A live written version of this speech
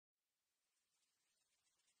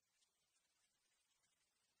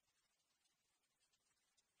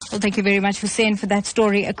Well, thank you very much, Hussein, for that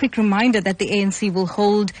story. A quick reminder that the ANC will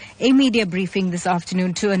hold a media briefing this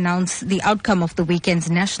afternoon to announce the outcome of the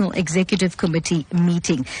weekend's National Executive Committee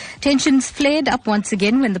meeting. Tensions flared up once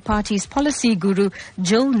again when the party's policy guru,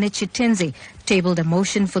 Joel Netshitenzhe, tabled a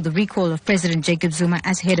motion for the recall of President Jacob Zuma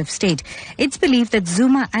as head of state. It's believed that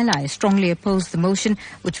Zuma allies strongly opposed the motion,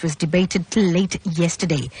 which was debated till late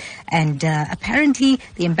yesterday. And apparently,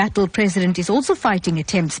 the embattled president is also fighting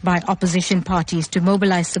attempts by opposition parties to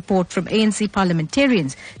mobilize support from ANC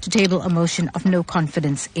parliamentarians to table a motion of no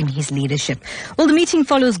confidence in his leadership. Well, the meeting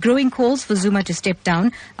follows growing calls for Zuma to step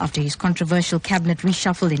down after his controversial cabinet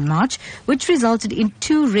reshuffle in March, which resulted in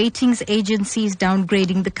 2 ratings agencies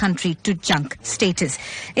downgrading the country to junk status.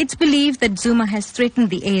 It's believed that Zuma has threatened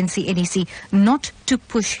the ANC-NEC not to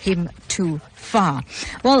push him too far.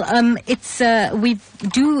 Well, we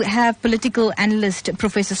do have political analyst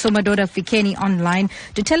Professor Somadoda Fikeni online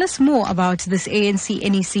to tell us more about this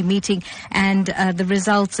ANC-NEC meeting and the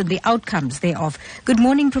results and the outcomes thereof. Good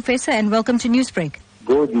morning, Professor, and welcome to Newsbreak.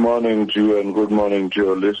 Good morning to you and good morning to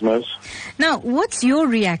your listeners. Now, what's your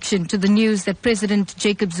reaction to the news that President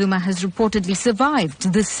Jacob Zuma has reportedly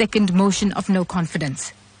survived this second motion of no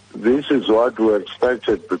confidence? This is what we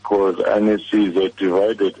expected because NEC is a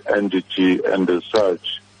divided entity, and as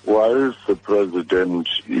such, whilst the president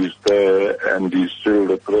is there and is still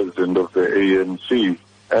the president of the ANC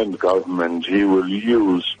and government, he will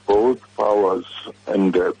use both powers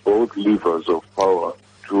and both levers of power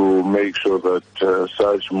to make sure that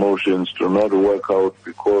such motions do not work out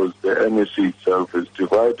because the NEC itself is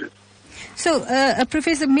divided. So,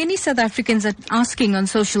 Professor, many South Africans are asking on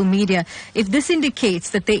social media if this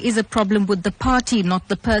indicates that there is a problem with the party, not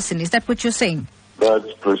the person. Is that what you're saying?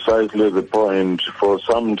 That's precisely the point. For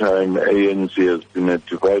some time, ANC has been a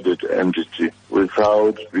divided entity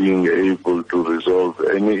without being able to resolve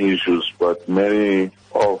any issues, but many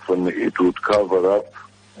often it would cover up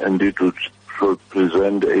and it would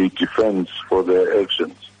present a defense for their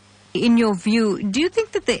actions. In your view, do you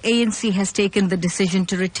think that the ANC has taken the decision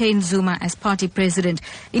to retain Zuma as party president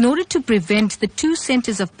in order to prevent the 2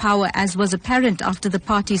 centers of power, as was apparent after the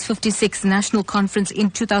party's 56th National Conference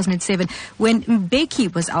in 2007 when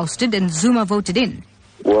Mbeki was ousted and Zuma voted in?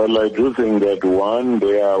 Well, I do think that, one,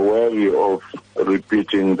 they are wary of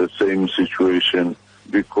repeating the same situation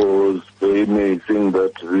because they may think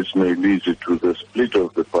that this may lead to the split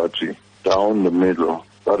of the party down the middle,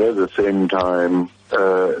 but at the same time,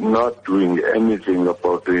 not doing anything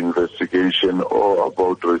about the investigation or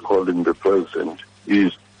about recalling the president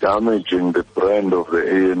is damaging the brand of the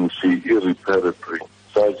ANC irreparably,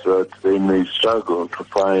 such that they may struggle to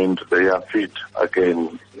find their feet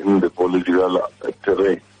again in the political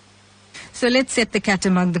terrain. So let's set the cat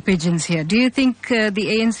among the pigeons here. Do you think the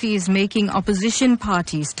ANC is making opposition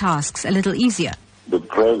parties' tasks a little easier? The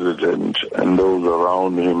president and those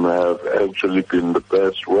around him have actually been the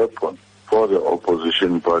best weapon for the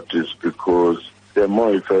opposition parties because they're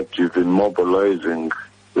more effective in mobilizing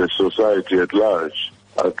the society at large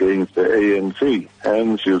against the ANC.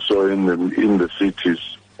 Hence, you saw in the cities,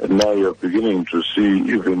 and now you're beginning to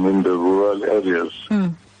see even in the rural areas,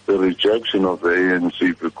 the rejection of the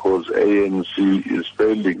ANC because ANC is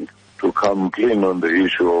failing to come clean on the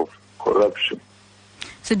issue of corruption.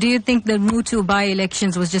 So do you think the Mutu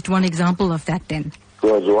by-elections was just one example of that then? It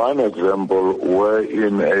was one example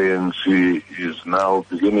wherein ANC is now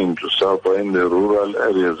beginning to suffer in the rural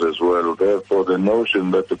areas as well. Therefore, the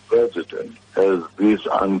notion that the president has this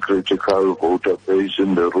uncritical voter base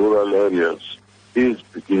in the rural areas is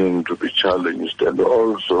beginning to be challenged. And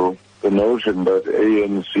also, the notion that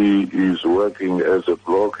ANC is working as a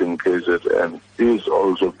bloc in KZN is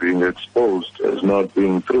also being exposed as not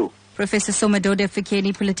being true. Professor Somadoda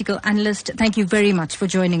Fikeni, political analyst, thank you very much for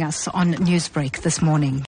joining us on Newsbreak this morning.